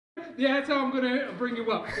Yeah, that's how I'm gonna bring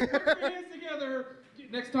you up. Put your hands together.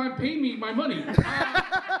 Next time, pay me my money.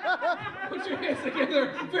 Put your hands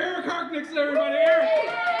together for Erik Harkness, everybody. Erik.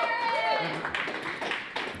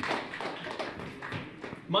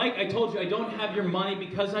 Mike, I told you I don't have your money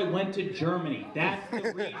because I went to Germany. That's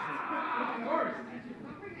the reason. Of course.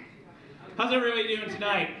 How's everybody doing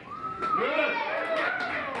tonight? Good.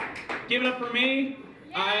 Give it up for me.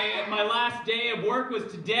 My last day of work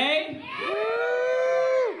was today.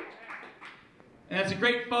 And that's a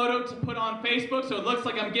great photo to put on Facebook, so it looks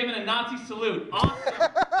like I'm giving a Nazi salute.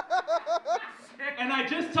 Awesome. And I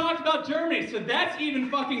just talked about Germany, so that's even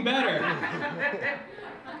fucking better.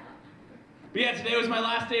 But yeah, today was my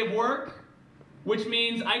last day of work, which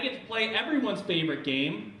means I get to play everyone's favorite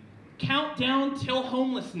game, Countdown Till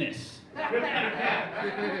Homelessness.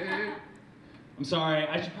 I'm sorry,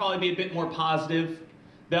 I should probably be a bit more positive.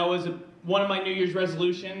 That was one of my New Year's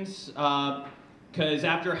resolutions, because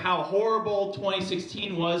after how horrible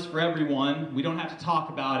 2016 was for everyone, we don't have to talk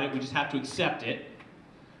about it, we just have to accept it.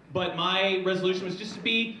 But my resolution was just to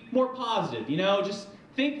be more positive, you know, just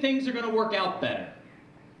think things are going to work out better.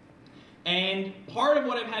 And part of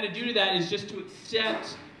what I've had to do to that is just to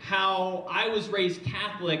accept how I was raised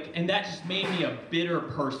Catholic, and that just made me a bitter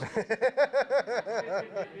person.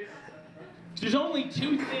 There's only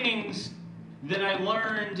two things that I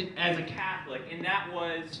learned as a Catholic, and that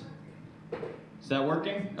was... Is that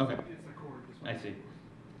working? Okay. I see.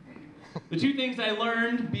 The two things I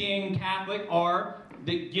learned being Catholic are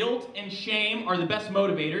that guilt and shame are the best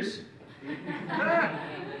motivators.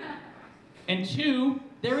 And two,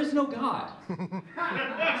 there is no God. I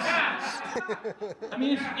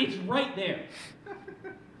mean, it's right there.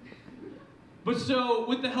 But so,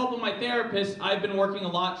 with the help of my therapist, I've been working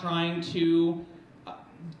a lot trying to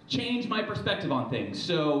change my perspective on things.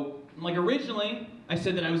 So, like originally, I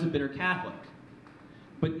said that I was a bitter Catholic.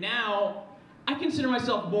 But now, I consider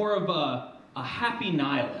myself more of a happy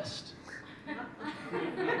nihilist.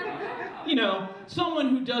 You know, someone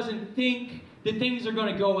who doesn't think that things are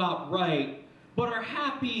going to go out right, but are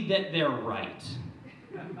happy that they're right.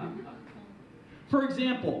 For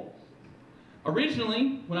example,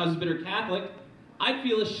 originally, when I was a bitter Catholic, I'd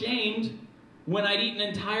feel ashamed when I'd eat an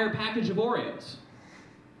entire package of Oreos.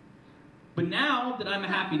 But now that I'm a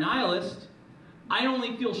happy nihilist, I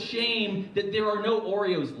only feel shame that there are no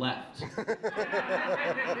Oreos left.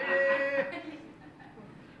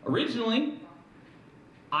 Originally,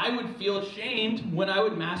 I would feel ashamed when I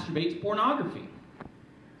would masturbate to pornography.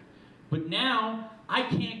 But now, I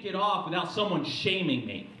can't get off without someone shaming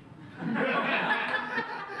me.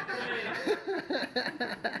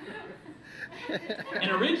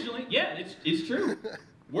 And originally, yeah, it's true.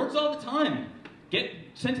 Works all the time. Get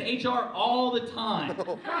sent to HR all the time.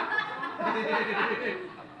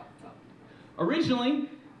 Originally,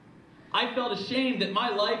 I felt ashamed that my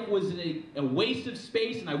life was a waste of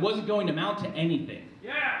space and I wasn't going to amount to anything.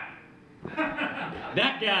 Yeah.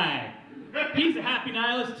 That guy, he's a happy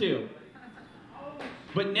nihilist too.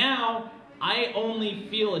 But now, I only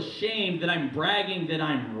feel ashamed that I'm bragging that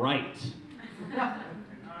I'm right.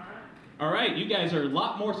 All right, you guys are a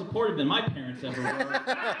lot more supportive than my parents ever were.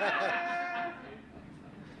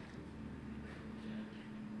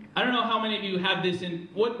 I don't know how many of you have this in,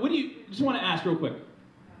 what do you, just want to ask real quick.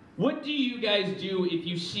 What do you guys do if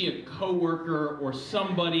you see a coworker or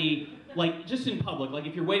somebody, like just in public, like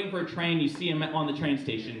if you're waiting for a train, you see them on the train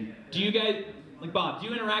station. Do you guys, like Bob, do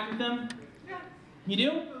you interact with them? Yeah. You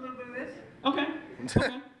do? A little bit of this. Okay.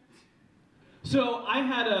 Okay. So I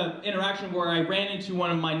had an interaction where I ran into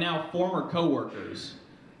one of my now former coworkers,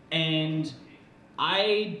 and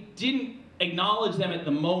I didn't acknowledge them at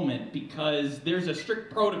the moment because there's a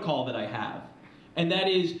strict protocol that I have, and that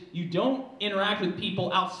is you don't interact with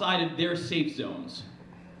people outside of their safe zones.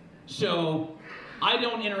 So I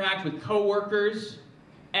don't interact with coworkers,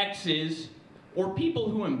 exes, or people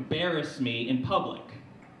who embarrass me in public.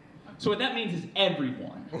 So what that means is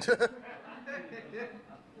everyone.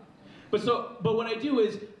 But what I do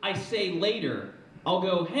is, I say later, I'll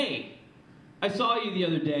go, hey, I saw you the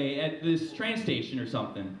other day at this train station or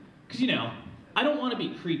something. Because, you know, I don't want to be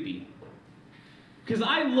creepy. Because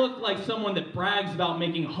I look like someone that brags about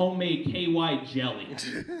making homemade KY jelly.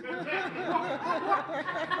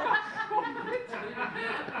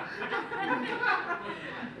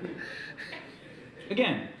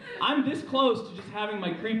 Again, I'm this close to just having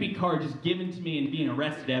my creepy card just given to me and being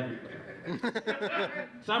arrested everywhere.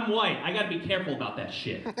 So I'm white, I gotta be careful about that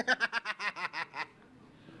shit.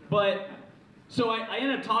 But, so I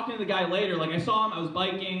ended up talking to the guy later, like I saw him, I was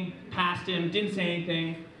biking, passed him, didn't say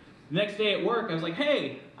anything. The next day at work, I was like,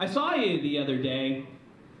 hey, I saw you the other day.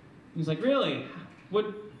 He's like, really?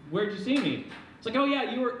 What where'd you see me? It's like, oh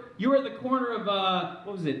yeah, you were at the corner of,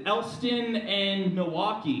 what was it, Elston and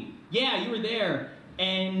Milwaukee. Yeah, you were there,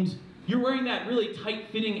 and you're wearing that really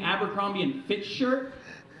tight-fitting Abercrombie & Fitch shirt.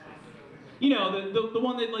 You know, the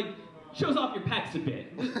one that, like, shows off your pecs a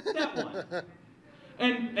bit. That one.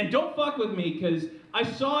 And don't fuck with me, because I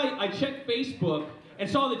checked Facebook and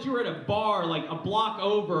saw that you were at a bar like a block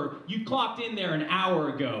over. You clocked in there an hour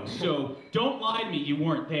ago, so don't lie to me, you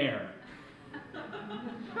weren't there.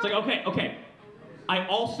 It's like, okay. I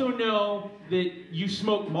also know that you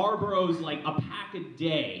smoke Marlboros like a pack a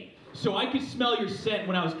day, so I could smell your scent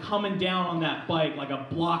when I was coming down on that bike like a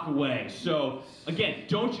block away. So, again,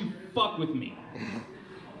 don't you fuck with me.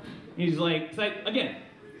 He's like, again,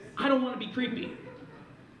 I don't want to be creepy.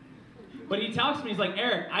 But he talks to me, he's like,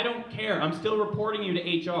 Eric, I don't care. I'm still reporting you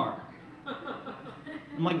to HR.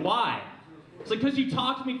 I'm like, why? It's like, because you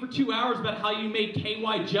talked to me for 2 hours about how you made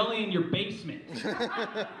KY jelly in your basement.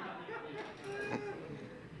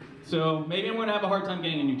 So maybe I'm going to have a hard time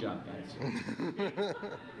getting a new job, guys.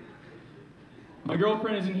 My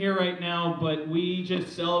girlfriend isn't here right now, but we're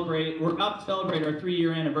about to celebrate our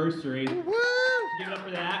 3-year anniversary. Woo! Give it up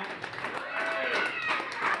for that.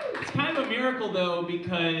 It's kind of a miracle, though,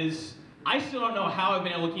 because I still don't know how I've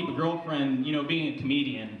been able to keep a girlfriend, you know, being a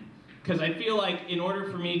comedian. Because I feel like in order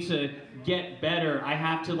for me to get better, I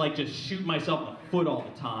have to, like, just shoot myself in the foot all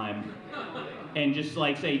the time. And just,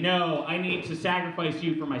 like, say, no, I need to sacrifice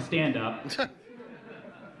you for my stand-up.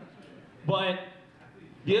 But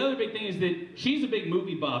the other big thing is that she's a big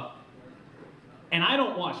movie buff, and I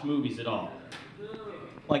don't watch movies at all.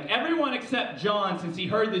 Like, everyone except John, since he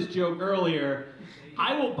heard this joke earlier,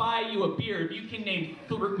 I will buy you a beer if you can name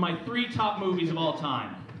my 3 top movies of all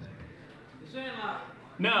time.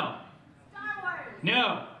 No. Star Wars.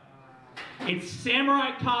 No. It's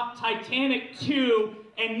Samurai Cop, Titanic 2,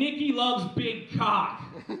 and Nikki Loves Big Cock.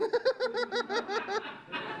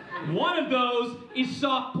 One of those is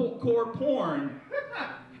softcore porn,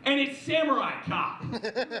 and it's Samurai Cop.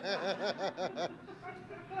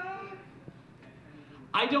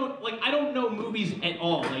 I don't know movies at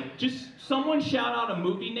all. Like, just someone shout out a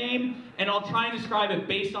movie name, and I'll try and describe it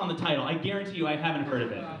based on the title. I guarantee you I haven't heard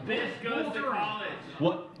of it. Biff Goes to College.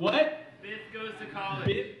 What? Biff Goes to College.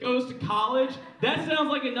 Biff Goes to College? That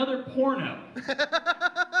sounds like another porno.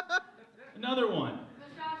 Another one.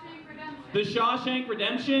 The Shawshank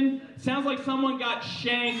Redemption? Sounds like someone got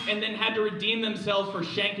shanked and then had to redeem themselves for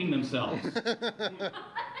shanking themselves.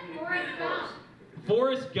 Forrest Gump.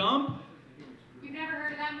 Forrest Gump? You've never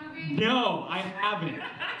heard of that movie? No, I haven't.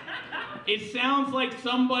 It sounds like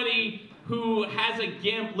somebody who has a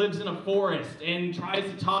gimp lives in a forest and tries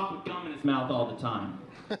to talk with gum in his mouth all the time.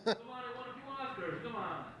 Come on, I won a few Oscars. Come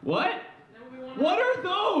on. What? What are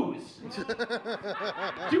those?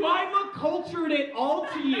 Do I look cultured at all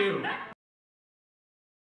to you?